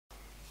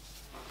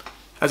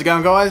How's it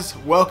going, guys?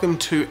 Welcome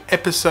to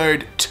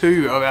episode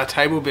 2 of our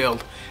table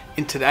build.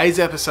 In today's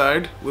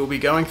episode, we'll be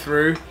going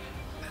through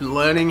and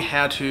learning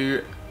how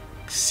to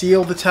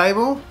seal the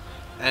table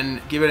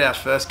and give it our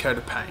first coat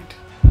of paint.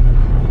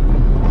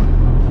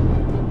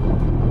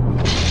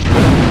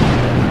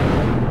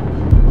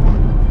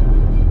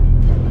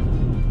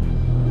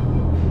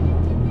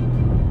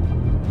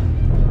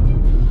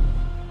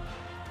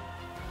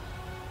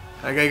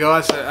 Okay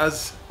guys, so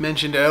as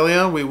mentioned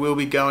earlier, we will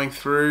be going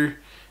through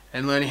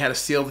and learning how to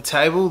seal the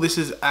table. This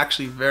is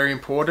actually very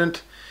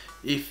important.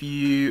 If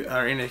you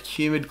are in a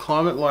humid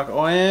climate like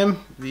I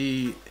am,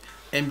 the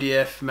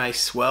MDF may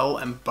swell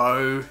and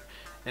bow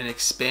and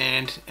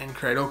expand and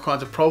create all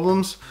kinds of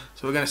problems.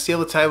 So we're going to seal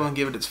the table and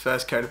give it its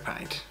first coat of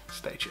paint.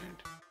 Stay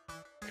tuned.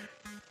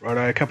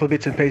 Righto, a couple of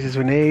bits and pieces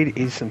we need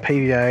is some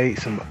PVA,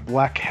 some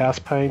black house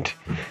paint,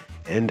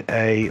 and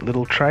a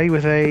little tray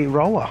with a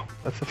roller.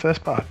 That's the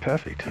first part,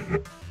 perfect.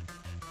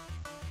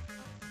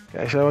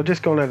 Okay, so I've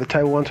just gone over the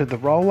table once with the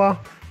roller.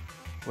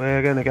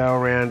 We're going to go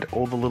around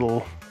all the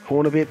little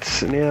corner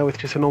bits now with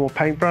just a normal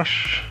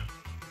paintbrush.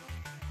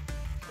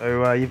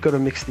 So you've got to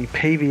mix the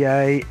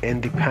PVA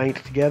and the paint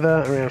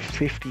together around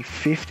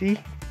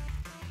 50-50.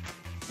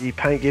 The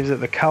paint gives it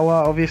the colour,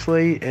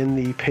 obviously, and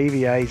the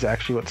PVA is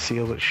actually what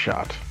seals it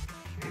shut.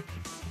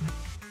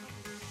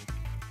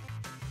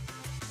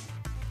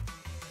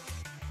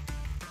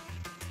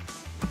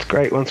 What's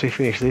great once we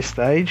finish this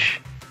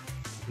stage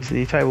is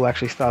the table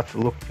actually starts to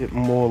look a bit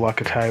more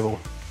like a table.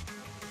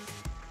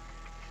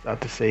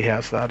 Start to see how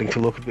it's starting to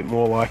look a bit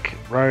more like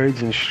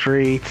roads and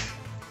streets,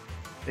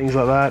 things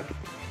like that.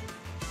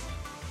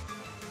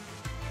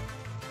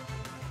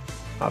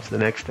 After the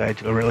next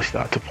stage, it'll really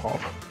start to pop.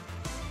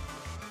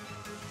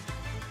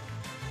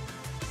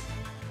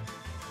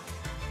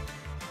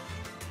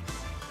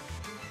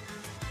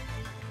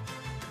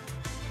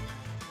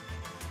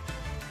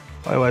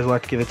 I always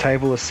like to give the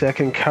table a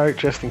second coat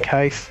just in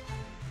case.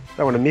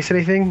 Don't want to miss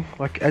anything.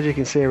 Like as you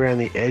can see around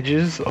the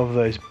edges of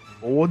those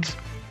boards,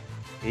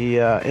 the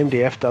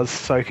MDF does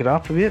soak it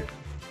up a bit,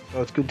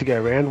 so it's good to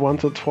go around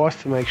once or twice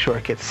to make sure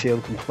it gets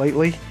sealed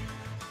completely.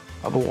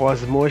 Otherwise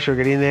the moisture will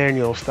get in there and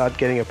you'll start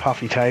getting a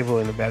puffy table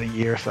in about a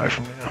year or so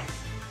from now.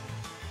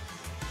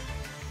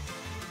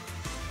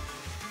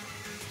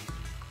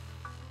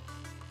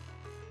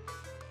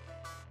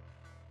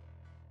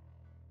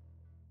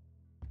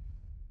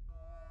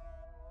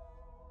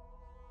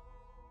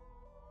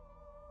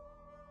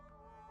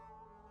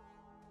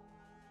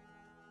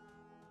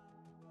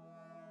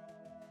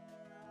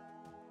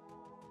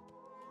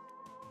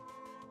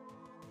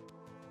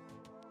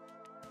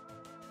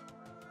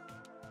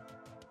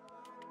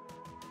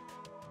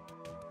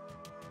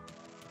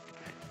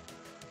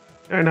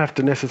 You don't have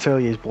to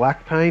necessarily use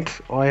black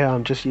paint. I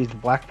just use the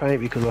black paint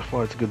because I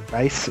find it's a good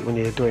base when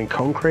you're doing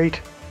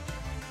concrete.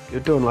 If you're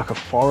doing like a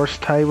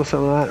forest table or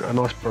something like that, a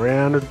nice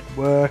brown would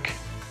work.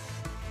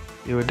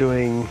 You were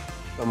doing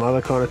some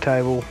other kind of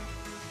table.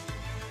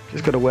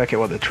 Just got to work out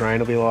what the terrain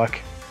will be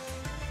like.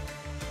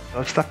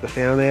 I've stuck the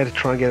fan there to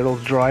try and get it all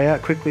to dry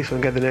out quickly so I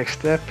can go to the next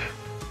step,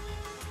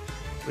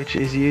 which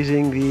is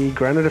using the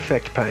granite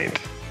effect paint.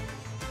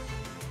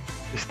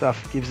 This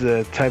stuff gives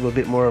the table a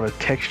bit more of a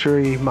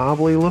textury,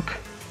 marbly look.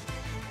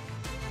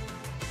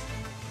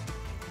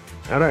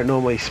 I don't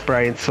normally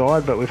spray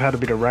inside, but we've had a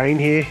bit of rain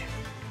here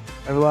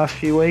over the last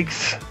few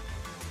weeks,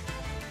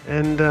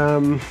 and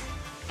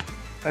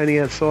painting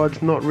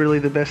outside's not really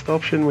the best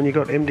option when you've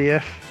got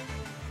MDF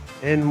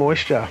and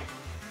moisture.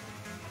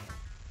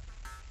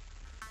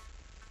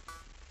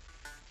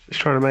 Just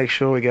trying to make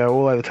sure we go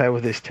all over the table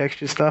with this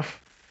texture stuff.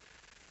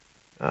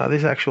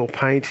 This actual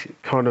paint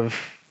kind of,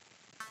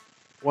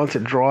 once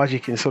it dries, you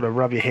can sort of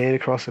rub your hand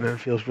across it and it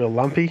feels real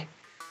lumpy.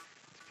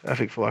 It's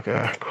perfect for like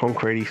a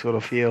concrete-y sort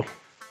of feel.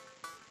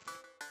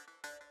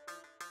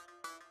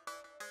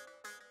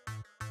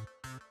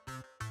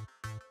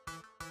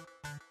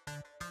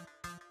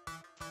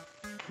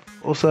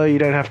 Also, you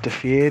don't have to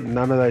fear,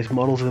 none of those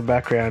models in the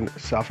background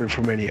suffered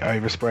from any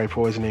overspray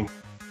poisoning.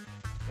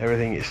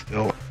 Everything is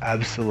still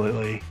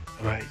absolutely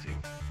amazing.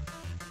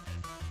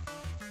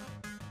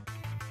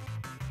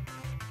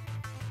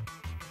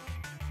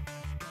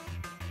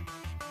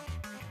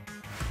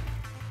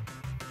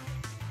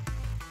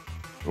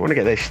 We want to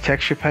get this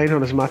texture paint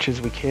on as much as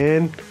we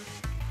can.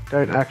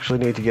 Don't actually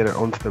need to get it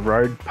onto the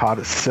road part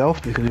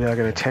itself because we are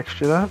going to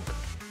texture that.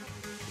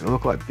 It'll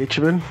look like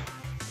bitumen.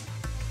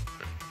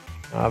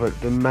 But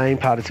the main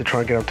part is to try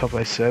and get on top of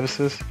those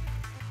surfaces.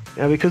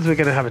 Now because we're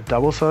going to have a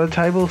double-sided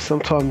table,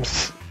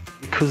 sometimes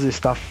because this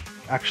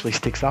stuff actually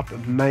sticks up,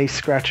 it may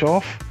scratch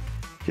off.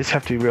 Just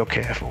have to be real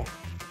careful.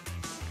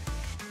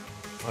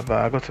 I've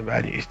got some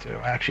bad news too.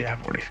 I actually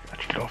have already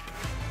scratched it off.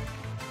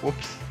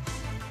 Whoops.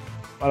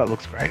 But it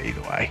looks great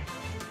either way.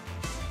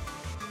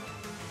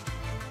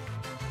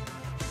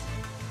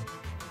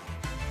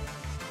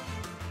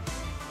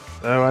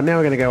 So now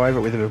we're going to go over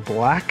it with a bit of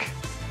black.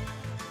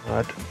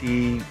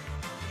 The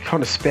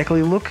kind of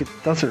speckly look, it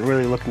doesn't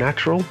really look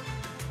natural.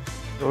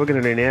 What we're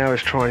going to do now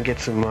is try and get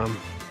some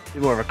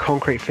bit more of a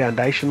concrete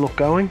foundation look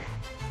going.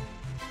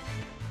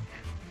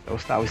 So we'll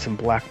start with some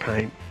black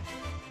paint.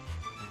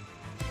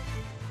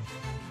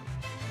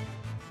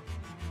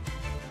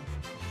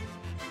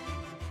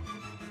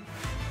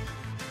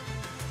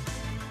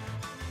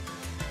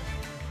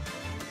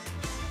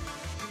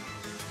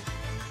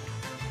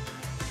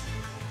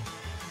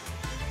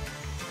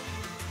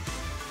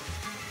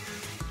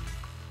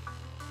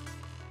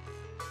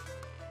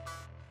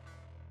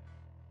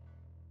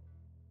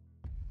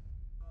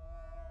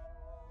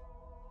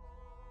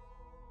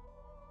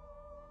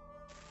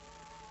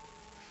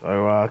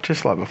 So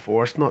just like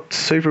before, it's not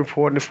super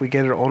important if we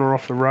get it on or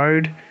off the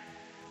road.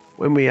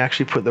 When we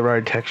actually put the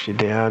road texture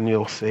down,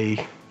 you'll see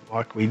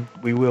like we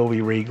will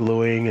be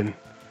re-gluing and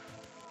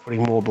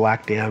putting more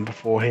black down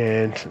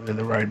beforehand, and then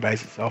the road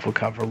base itself will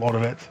cover a lot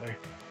of it, so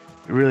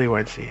you really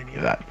won't see any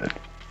of that. But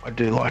I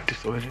do like to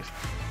sort of just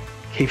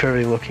keep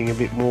everything looking a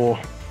bit more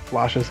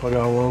flush as I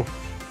go along.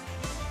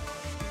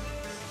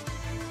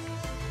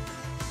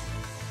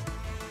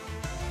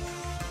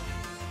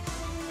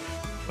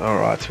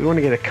 Alright, so we want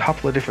to get a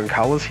couple of different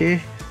colours here.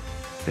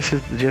 This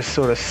is to just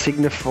sort of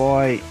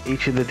signify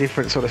each of the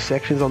different sort of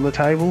sections on the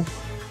table.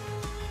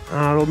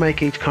 It'll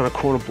make each kind of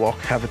corner block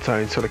have its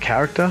own sort of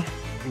character.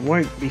 It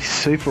won't be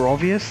super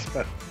obvious,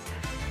 but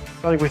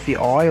something with the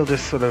eye you'll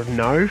just sort of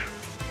know.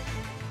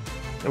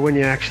 So when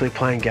you're actually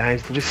playing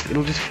games,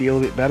 it'll just feel a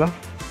bit better.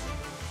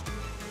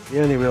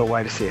 The only real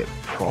way to see it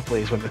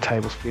properly is when the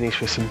table's finished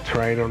with some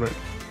terrain on it.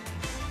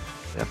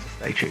 You have to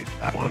stay true to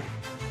that one.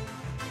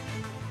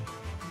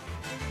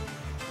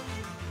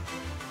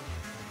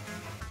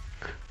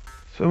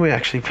 So when we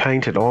actually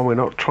paint it on, we're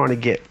not trying to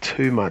get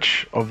too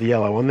much of the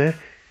yellow on there.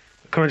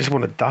 We kind of just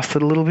want to dust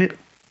it a little bit.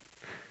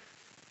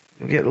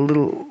 You'll get a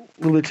little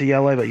bits of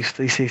yellow, but you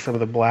still see some of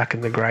the black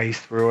and the greys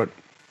through it.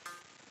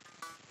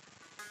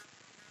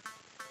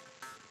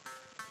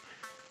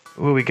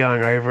 We'll be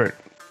going over it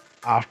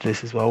after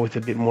this as well with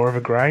a bit more of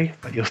a grey,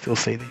 but you'll still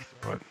see these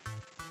through it.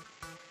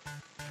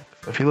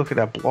 So if you look at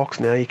our blocks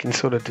now, you can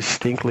sort of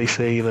distinctly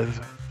see there's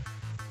a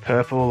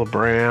purple, a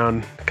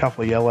brown, a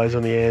couple of yellows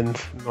on the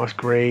ends, nice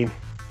green.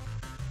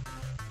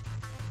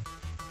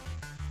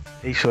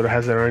 Each sort of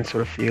has their own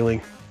sort of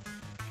feeling,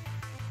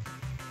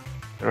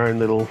 their own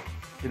little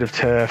bit of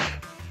turf,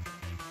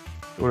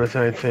 doing its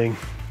own thing.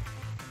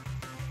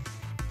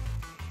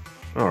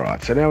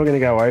 Alright, so now we're going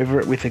to go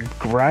over it with a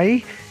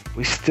grey.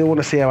 We still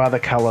want to see our other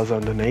colours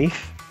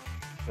underneath.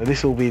 So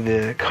this will be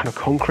the kind of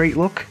concrete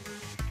look.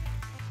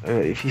 So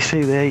if you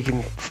see there, you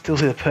can still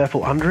see the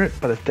purple under it,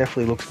 but it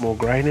definitely looks more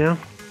grey now.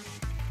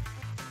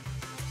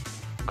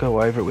 We'll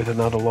go over it with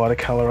another lighter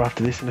colour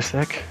after this in a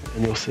sec,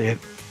 and you'll see it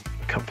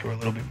come through a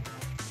little bit more.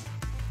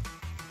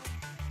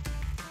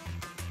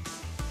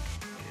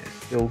 Yeah,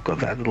 still got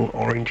that little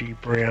orangey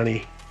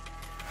browny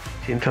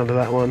tint under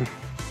that one.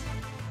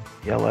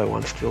 Yellow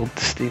ones still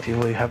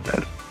distinctively have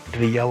that bit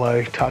of a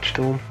yellow touch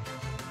to them.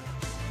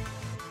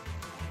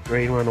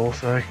 Green one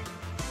also.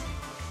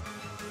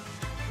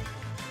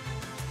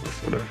 We'll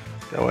sort of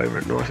go over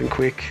it nice and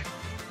quick.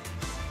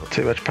 Not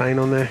too much paint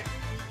on there.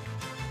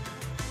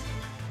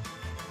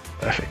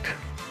 Perfect.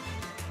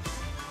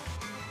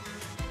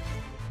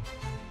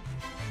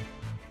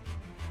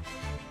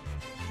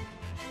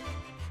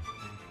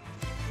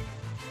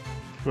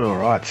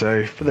 Alright,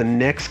 so for the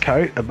next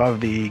coat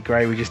above the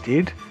grey we just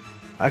did,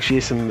 I actually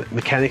use some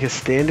Mechanicus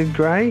standard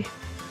grey, and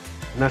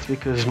that's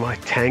because my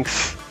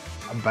tanks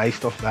are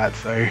based off that,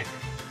 so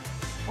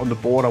on the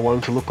board I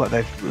want them to look like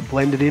they've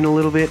blended in a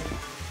little bit,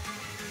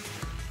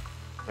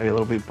 maybe a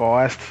little bit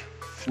biased,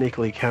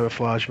 sneakily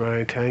camouflage my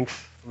own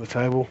tanks on the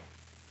table.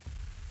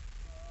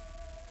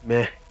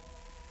 Meh.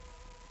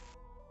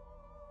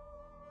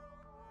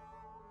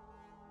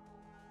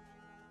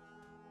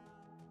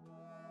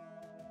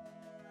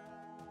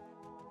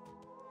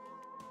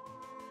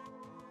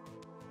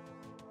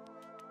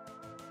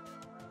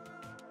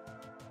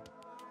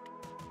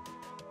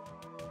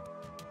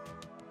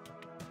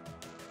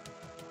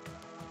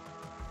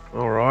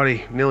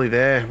 Alrighty, nearly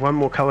there. One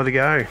more colour to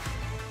go. I'm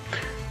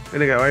going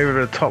to go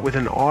over the top with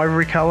an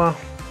ivory colour.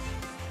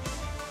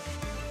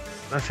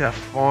 That's our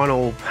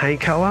final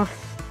paint colour.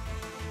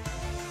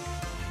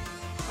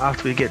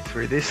 After we get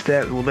through this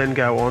step, we'll then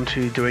go on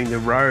to doing the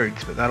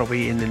roads, but that'll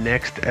be in the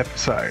next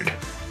episode.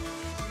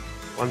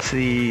 Once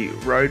the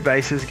road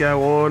bases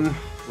go on,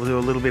 we'll do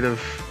a little bit of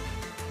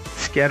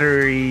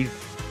scattery,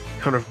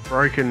 kind of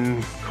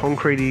broken,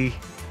 concretey,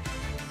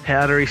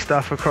 powdery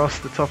stuff across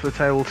the top of the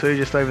table too,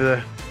 just over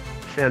the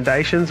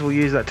foundations. We'll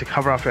use that to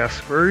cover up our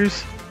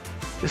screws,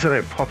 just so they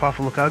don't pop up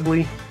and look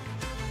ugly.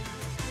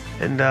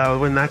 And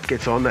when that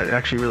gets on, that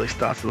actually really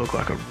starts to look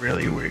like a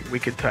really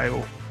wicked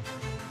table.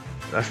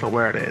 That's not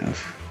where it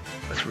ends.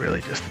 That's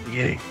really just the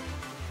beginning.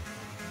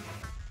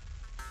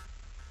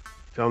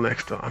 Till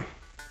next time.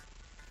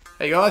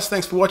 Hey guys,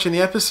 thanks for watching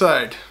the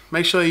episode.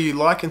 Make sure you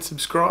like and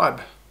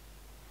subscribe.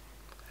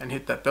 And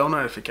hit that bell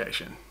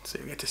notification so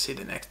you get to see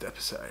the next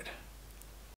episode.